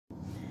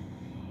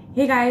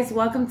Hey guys,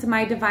 welcome to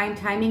my Divine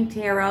Timing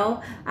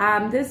Tarot.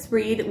 This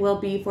read will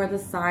be for the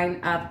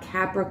sign of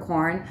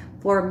Capricorn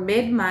for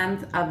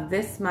mid-month of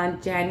this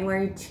month,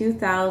 January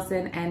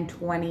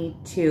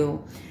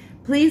 2022.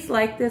 Please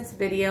like this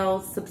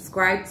video,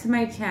 subscribe to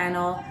my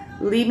channel,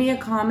 leave me a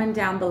comment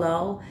down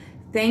below.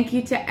 Thank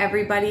you to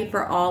everybody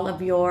for all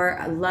of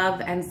your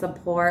love and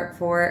support,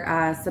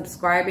 for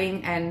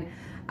subscribing and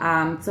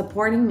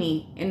supporting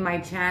me in my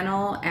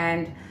channel.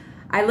 And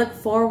I look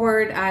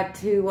forward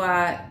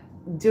to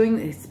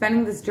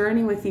spending this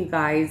journey with you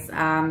guys.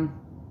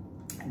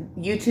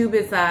 YouTube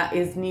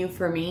is new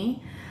for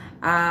me,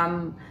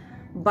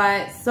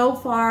 but so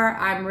far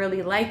I'm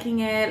really liking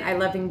it. I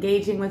love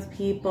engaging with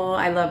people.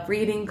 I love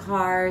reading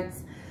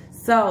cards.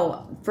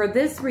 So for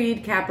this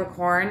read,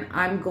 Capricorn,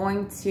 I'm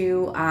going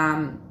to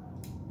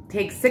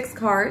take 6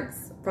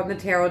 cards from the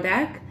tarot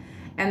deck,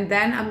 and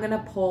then I'm going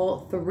to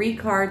pull 3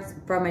 cards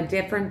from a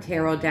different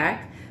tarot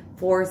deck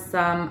for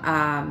some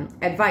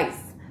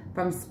advice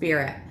from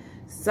Spirit.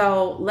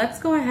 So let's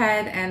go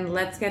ahead and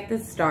let's get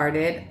this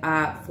started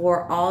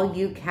for all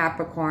you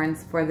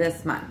Capricorns for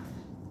this month.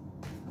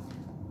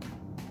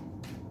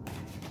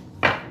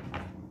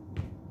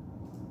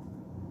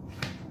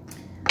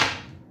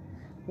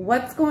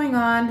 What's going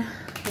on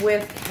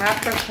with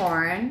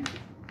Capricorn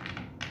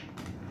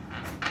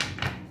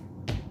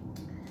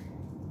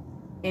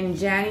in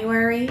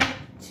January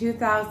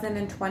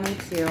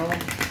 2022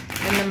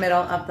 in the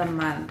middle of the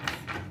month?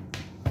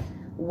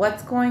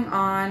 What's going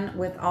on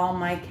with all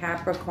my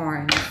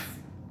Capricorns?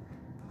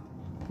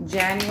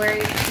 January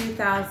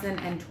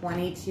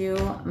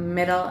 2022,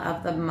 middle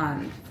of the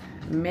month.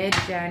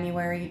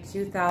 Mid-January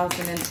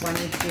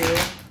 2022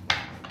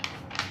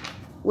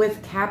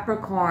 with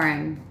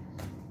Capricorn.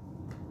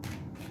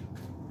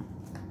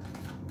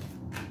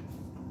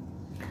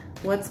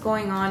 What's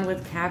going on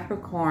with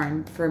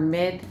Capricorn for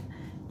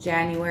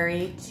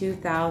mid-January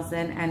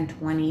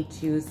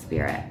 2022,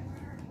 Spirit?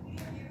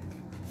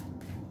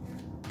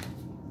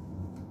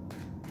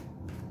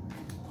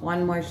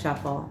 One more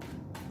shuffle.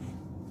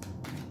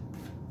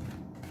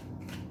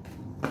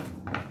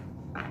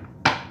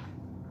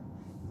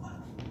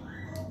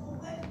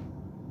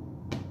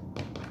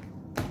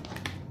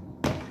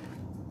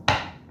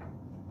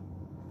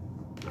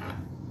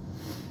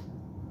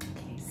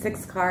 Okay,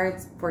 6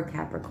 cards for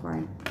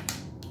Capricorn.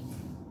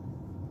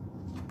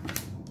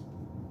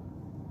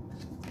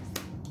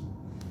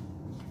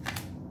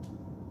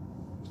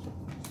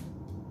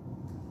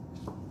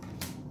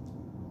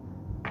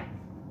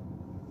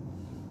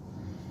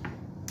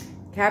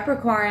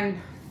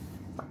 Capricorn,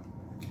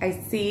 I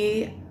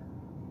see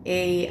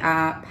a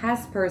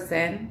past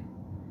person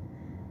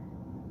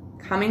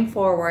coming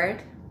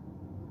forward.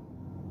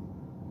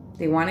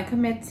 They want to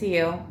commit to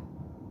you.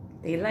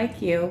 They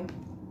like you.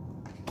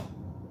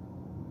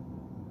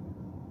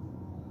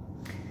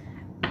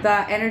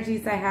 The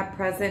energies I have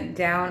present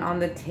down on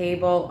the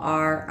table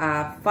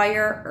are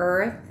fire,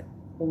 earth,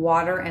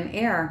 water, and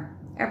air.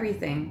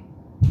 Everything.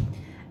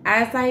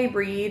 As I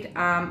read,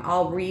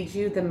 I'll read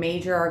you the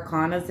major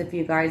arcanas if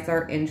you guys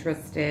are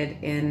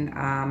interested in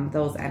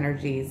those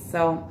energies.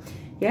 So,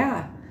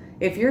 yeah,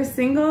 if you're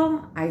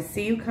single, I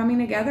see you coming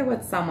together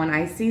with someone.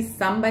 I see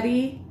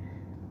somebody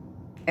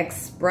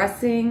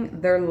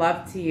expressing their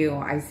love to you.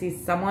 I see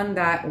someone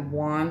that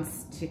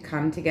wants to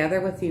come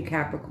together with you,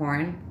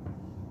 Capricorn.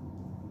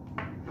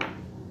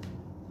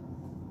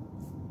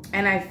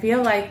 And I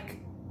feel like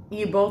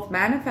you both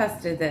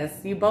manifested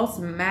this. You both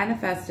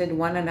manifested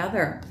one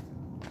another.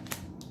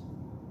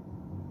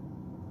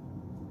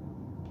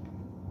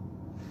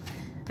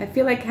 I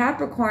feel like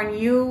Capricorn,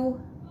 you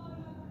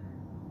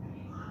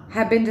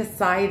have been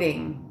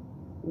deciding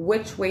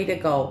which way to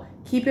go.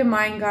 Keep in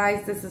mind,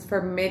 guys, this is for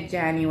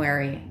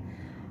mid-January.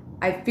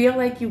 I feel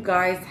like you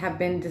guys have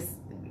been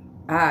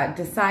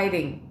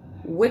deciding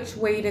which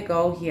way to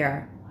go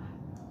here.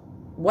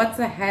 What's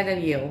ahead of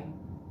you?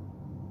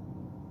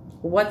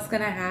 What's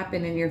going to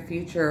happen in your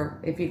future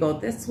if you go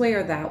this way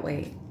or that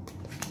way?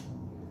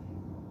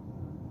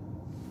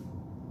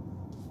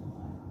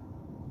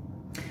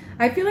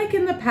 I feel like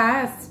in the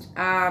past,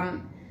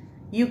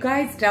 you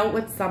guys dealt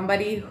with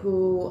somebody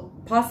who,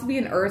 possibly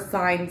an earth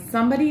sign,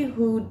 somebody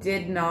who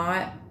did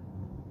not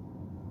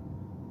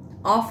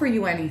offer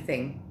you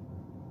anything.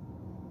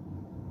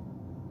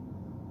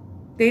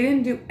 They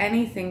didn't do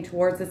anything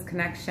towards this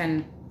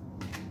connection.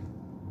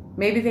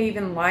 Maybe they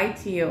even lied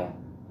to you.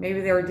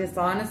 Maybe they were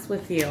dishonest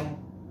with you.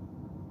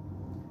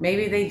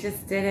 Maybe they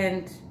just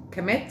didn't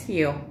commit to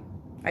you.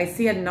 I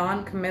see a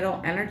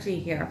non-committal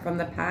energy here from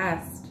the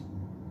past.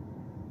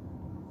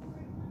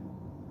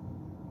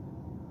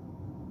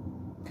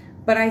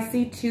 But I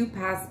see 2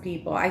 past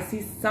people. I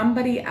see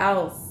somebody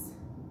else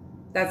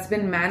that's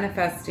been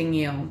manifesting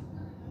you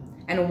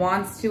and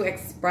wants to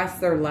express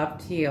their love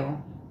to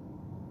you.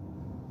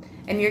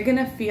 And you're going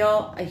to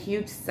feel a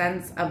huge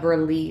sense of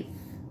relief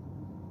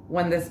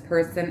when this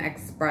person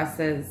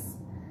expresses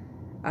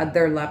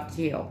their love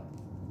to you.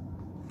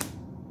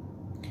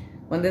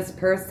 When this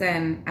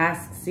person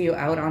asks you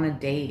out on a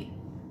date,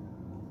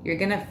 you're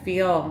going to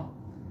feel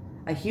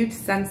A huge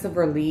sense of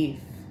relief.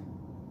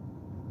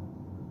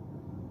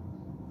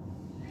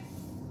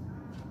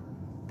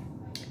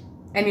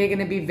 And you're going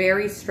to be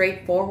very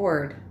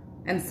straightforward.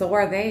 And so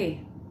are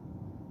they.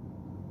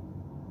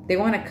 They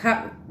want to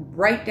cut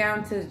right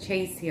down to the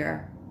chase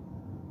here.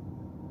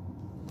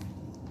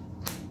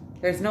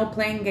 There's no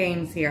playing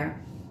games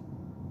here.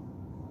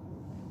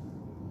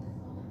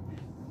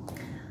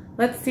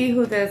 Let's see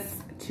who this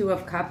Two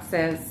of Cups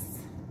is.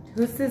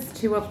 Who's this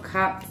Two of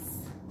Cups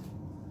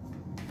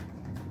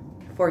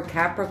for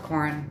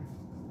Capricorn?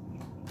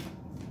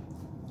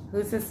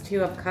 Who's this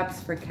Two of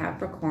Cups for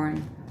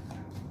Capricorn?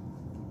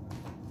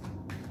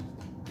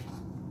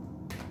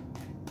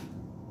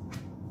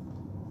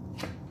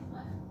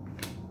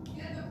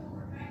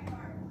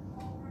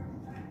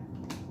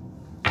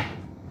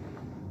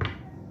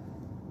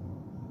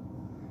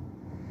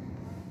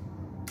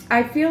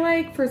 I feel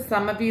like for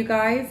some of you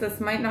guys, this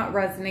might not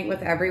resonate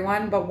with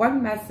everyone, but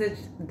one message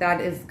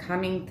that is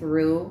coming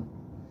through,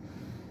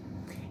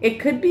 it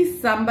could be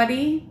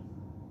somebody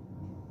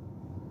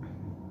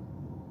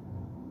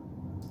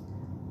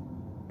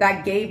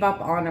that gave up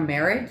on a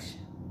marriage.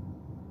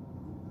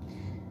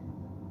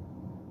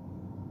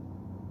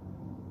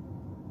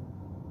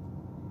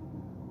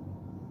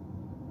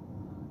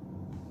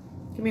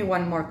 Give me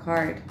one more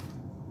card.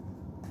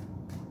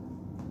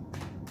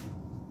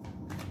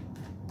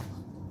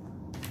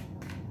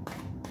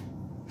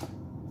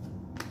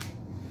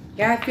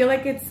 Yeah, I feel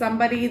like it's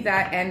somebody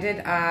that ended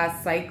a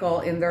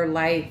cycle in their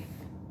life.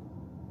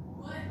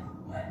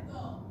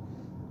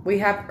 We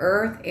have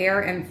earth, air,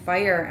 and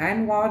fire,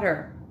 and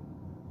water.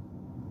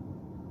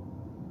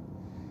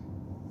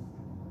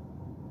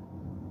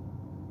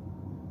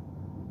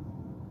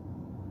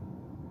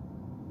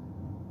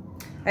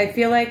 I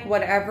feel like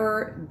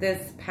whatever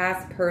this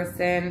past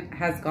person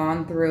has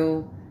gone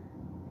through,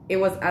 it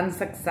was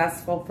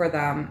unsuccessful for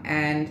them,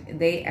 and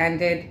they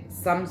ended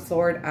some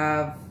sort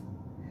of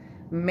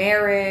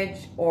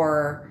marriage,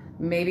 or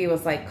maybe it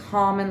was like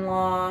common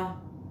law.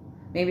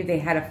 Maybe they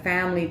had a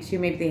family too.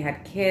 Maybe they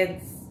had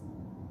kids.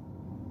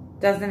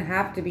 Doesn't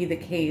have to be the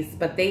case,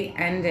 but they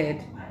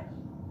ended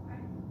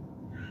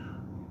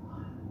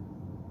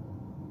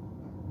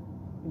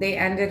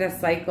a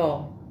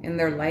cycle in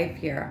their life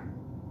here.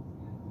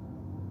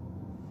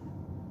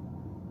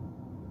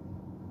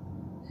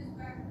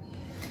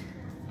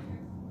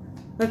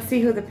 Let's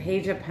see who the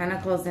Page of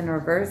Pentacles in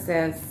reverse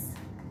is.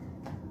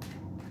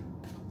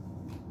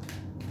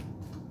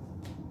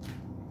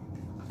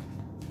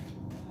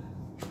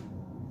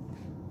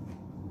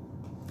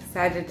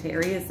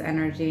 Sagittarius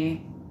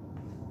energy.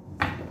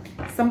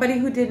 Somebody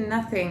who did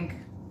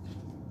nothing.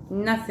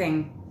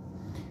 Nothing.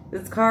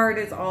 This card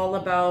is all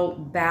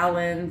about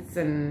balance,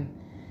 and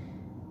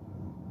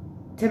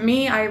to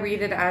me, I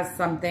read it as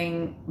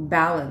something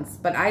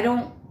balanced, but I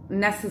don't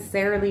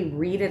necessarily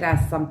read it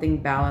as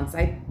something balanced.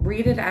 I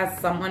read it as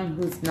someone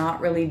who's not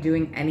really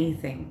doing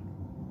anything.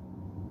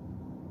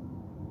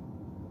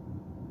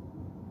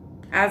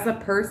 As a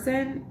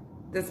person,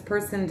 this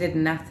person did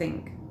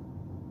nothing.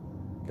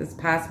 This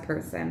past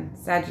person,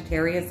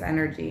 Sagittarius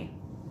energy.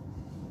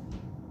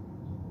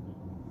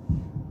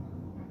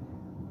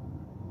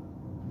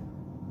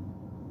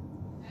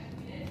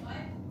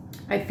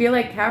 I feel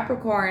like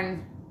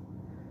Capricorn,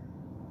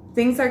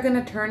 things are going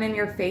to turn in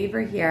your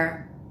favor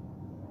here.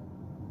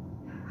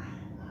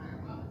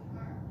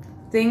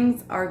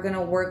 Things are going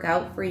to work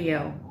out for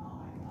you.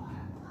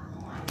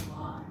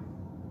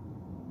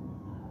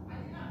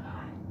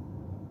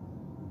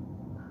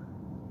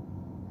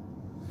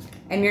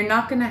 And you're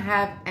not going to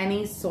have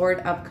any sort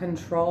of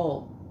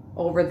control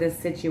over this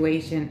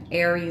situation,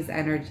 Aries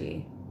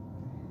energy.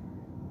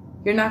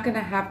 You're not going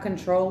to have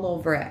control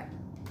over it.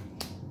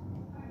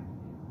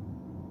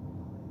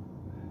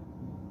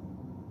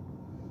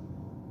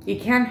 You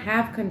can't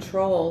have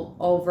control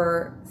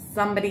over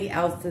somebody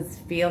else's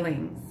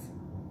feelings.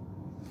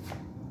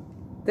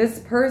 This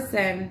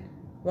person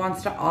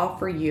wants to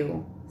offer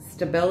you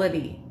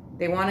stability.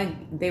 They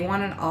want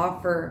to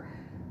offer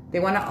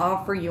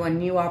you a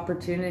new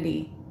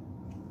opportunity.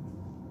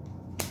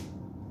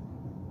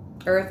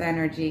 Earth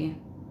energy.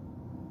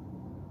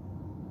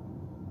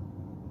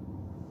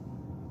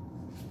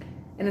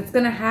 And it's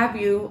going to have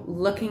you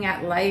looking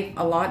at life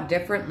a lot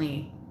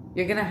differently.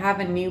 You're going to have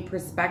a new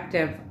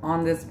perspective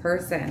on this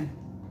person.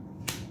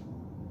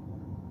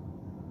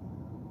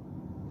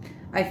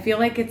 I feel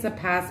like it's a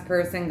past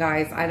person,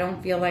 guys. I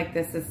don't feel like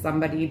this is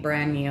somebody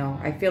brand new.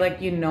 I feel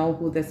like you know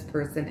who this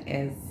person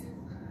is.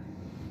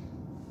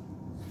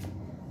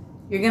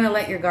 You're going to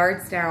let your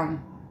guards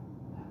down.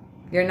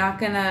 You're not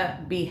going to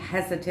be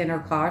hesitant or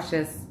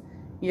cautious.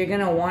 You're going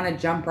to want to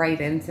jump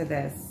right into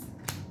this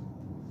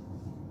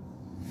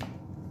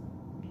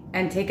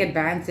and take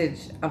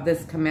advantage of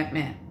this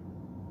commitment.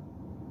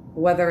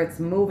 Whether it's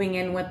moving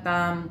in with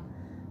them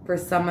for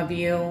some of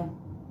you,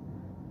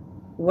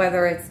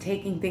 whether it's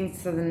taking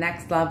things to the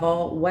next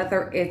level,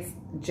 whether it's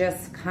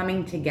just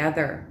coming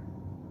together.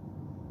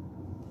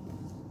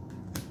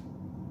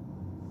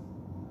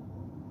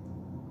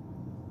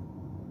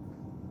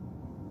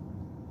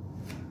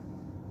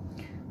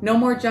 No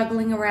more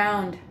juggling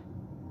around.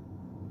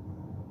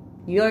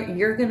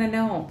 You're gonna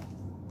know.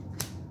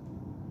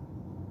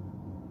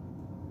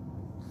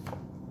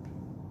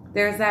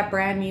 There's that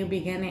brand new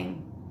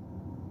beginning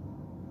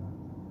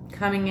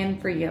coming in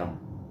for you.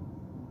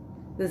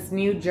 This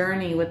new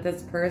journey with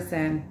this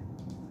person.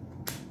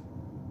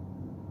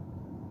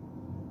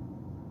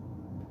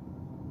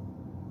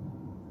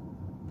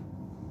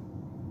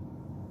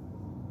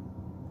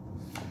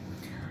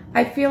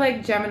 I feel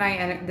like Gemini,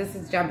 and this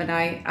is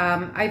Gemini,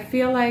 I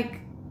feel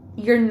like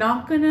you're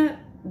not gonna,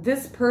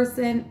 this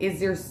person is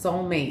your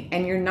soulmate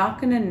and you're not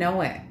gonna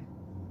know it.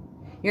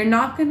 You're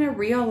not gonna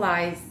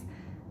realize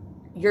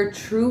your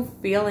true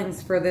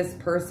feelings for this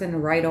person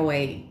right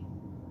away.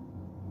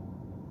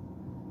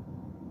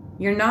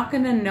 You're not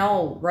gonna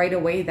know right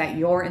away that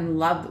you're in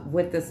love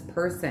with this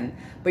person,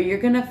 but you're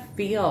gonna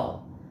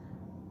feel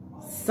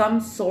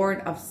some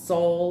sort of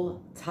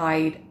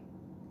soul-tied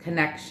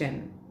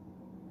connection.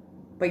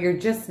 But you're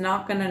just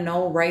not going to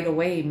know right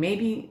away.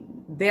 Maybe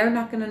they're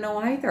not going to know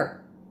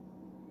either.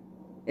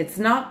 It's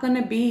not going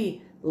to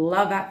be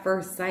love at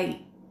first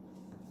sight.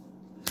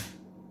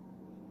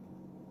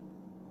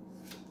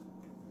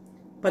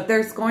 But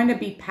there's going to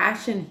be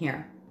passion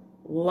here.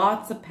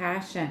 Lots of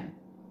passion.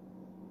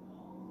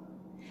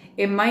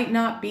 It might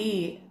not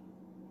be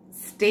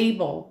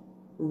stable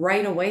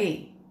right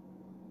away.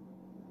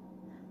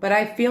 But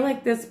I feel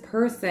like this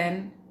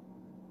person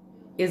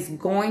is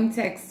going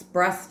to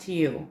express to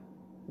you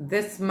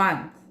this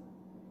month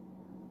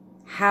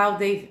how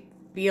they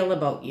feel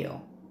about you.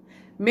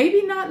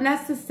 Maybe not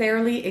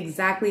necessarily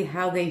exactly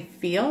how they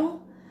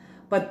feel,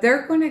 but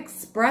they're going to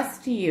express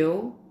to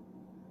you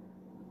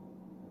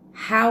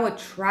how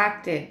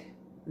attracted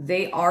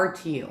they are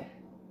to you.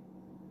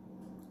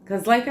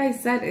 Because like I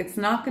said, it's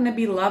not going to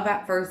be love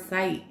at first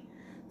sight.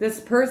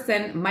 This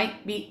person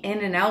might be in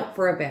and out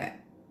for a bit,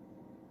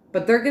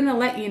 but they're going to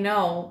let you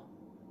know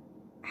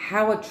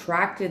how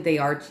attracted they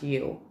are to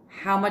you,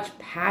 how much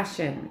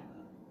passion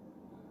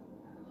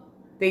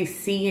they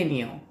see in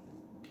you,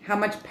 how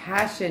much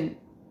passion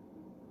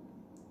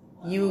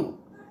you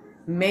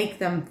make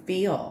them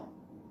feel.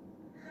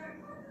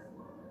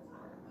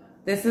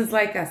 This is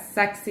like a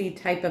sexy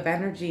type of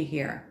energy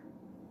here.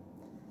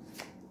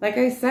 Like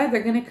I said,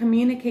 they're going to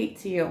communicate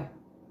to you.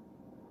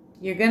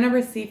 You're going to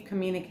receive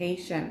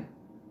communication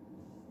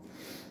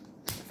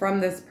from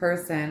this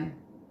person.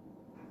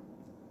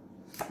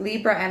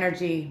 Libra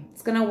energy,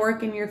 it's going to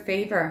work in your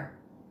favor.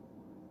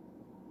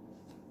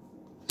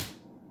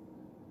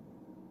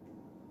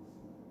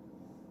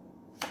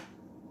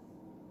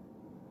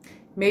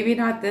 Maybe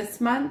not this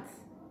month,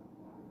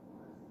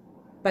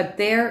 but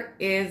there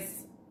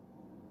is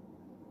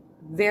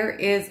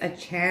a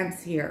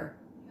chance here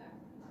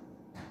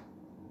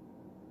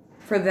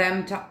for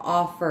them to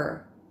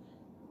offer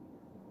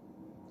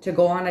to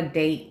go on a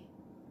date.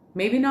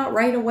 Maybe not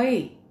right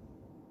away.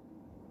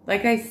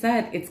 Like I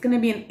said, it's going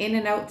to be an in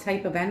and out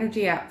type of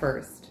energy at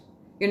first.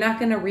 You're not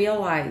going to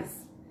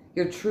realize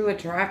your true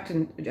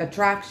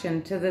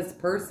attraction to this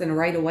person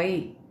right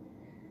away.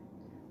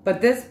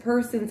 But this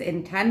person's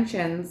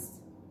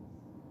intentions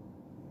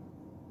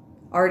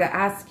are to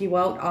ask you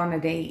out on a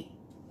date.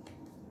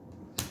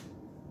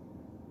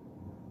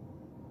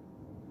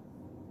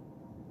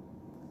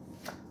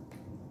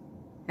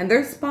 And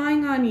they're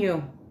spying on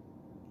you.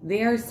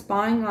 They are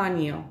spying on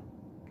you.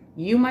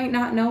 You might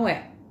not know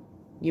it.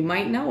 You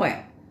might know it.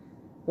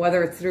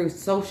 Whether it's through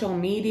social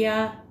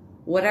media,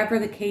 whatever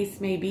the case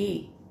may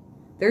be.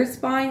 They're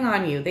spying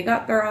on you. They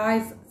got their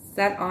eyes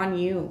set on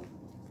you.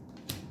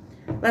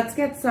 Let's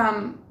get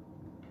some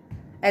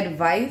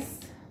advice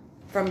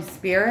from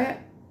Spirit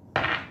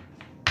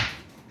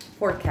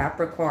for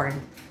Capricorn.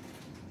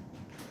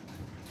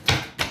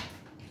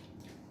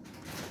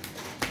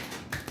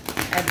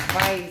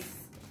 Advice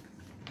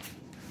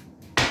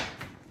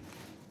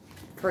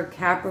for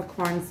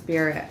Capricorn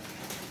Spirit.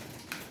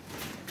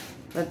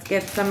 Let's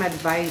get some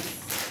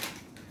advice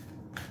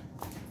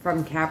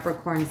from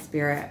Capricorn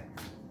Spirit.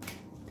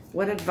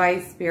 What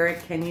advice,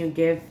 Spirit, can you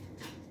give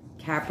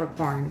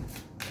Capricorn?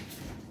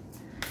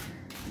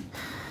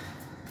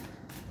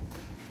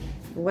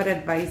 What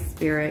advice,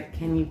 Spirit,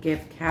 can you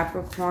give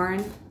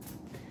Capricorn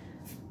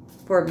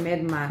for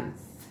mid-month?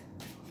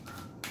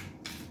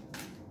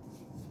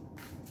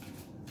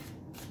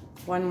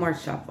 One more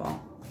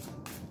shuffle.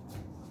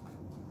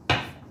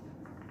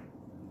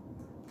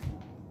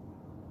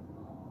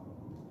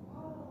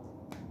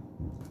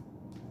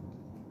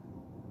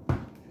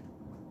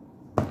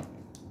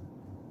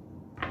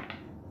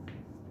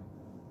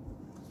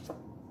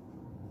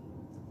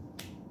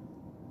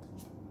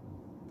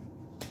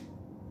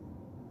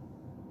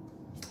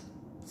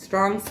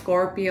 Strong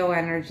Scorpio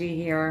energy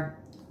here.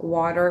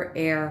 Water,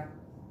 air.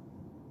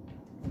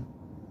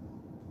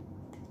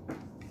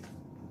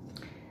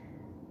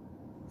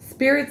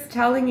 Spirit's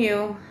telling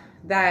you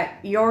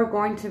that you're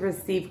going to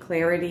receive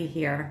clarity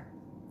here.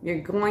 You're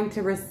going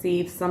to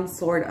receive some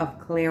sort of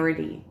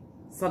clarity,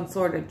 some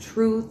sort of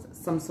truth,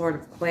 some sort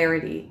of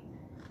clarity.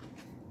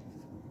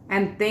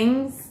 And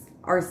things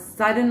are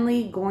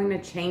suddenly going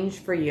to change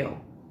for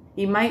you.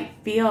 You might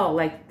feel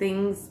like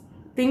things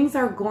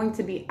are going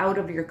to be out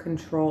of your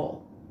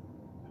control.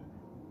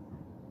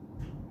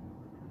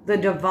 The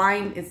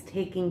divine is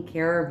taking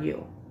care of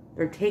you.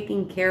 They're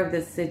taking care of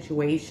this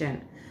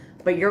situation.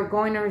 But you're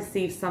going to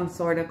receive some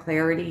sort of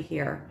clarity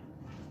here.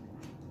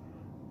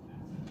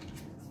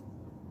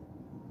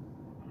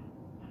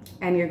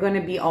 And you're going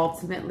to be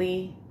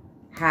ultimately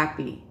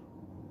happy.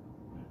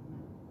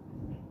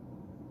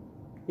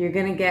 You're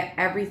going to get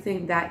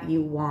everything that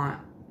you want.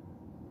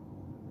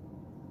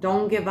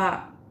 Don't give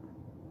up.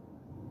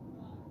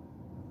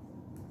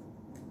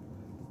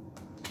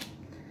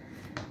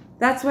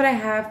 That's what I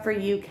have for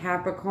you,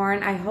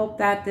 Capricorn. I hope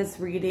that this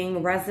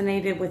reading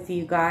resonated with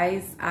you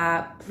guys.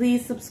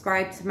 Please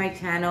subscribe to my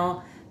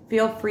channel.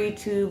 Feel free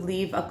to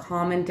leave a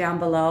comment down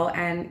below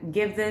and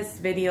give this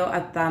video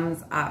a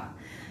thumbs up.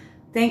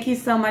 Thank you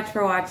so much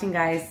for watching,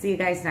 guys. See you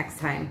guys next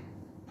time.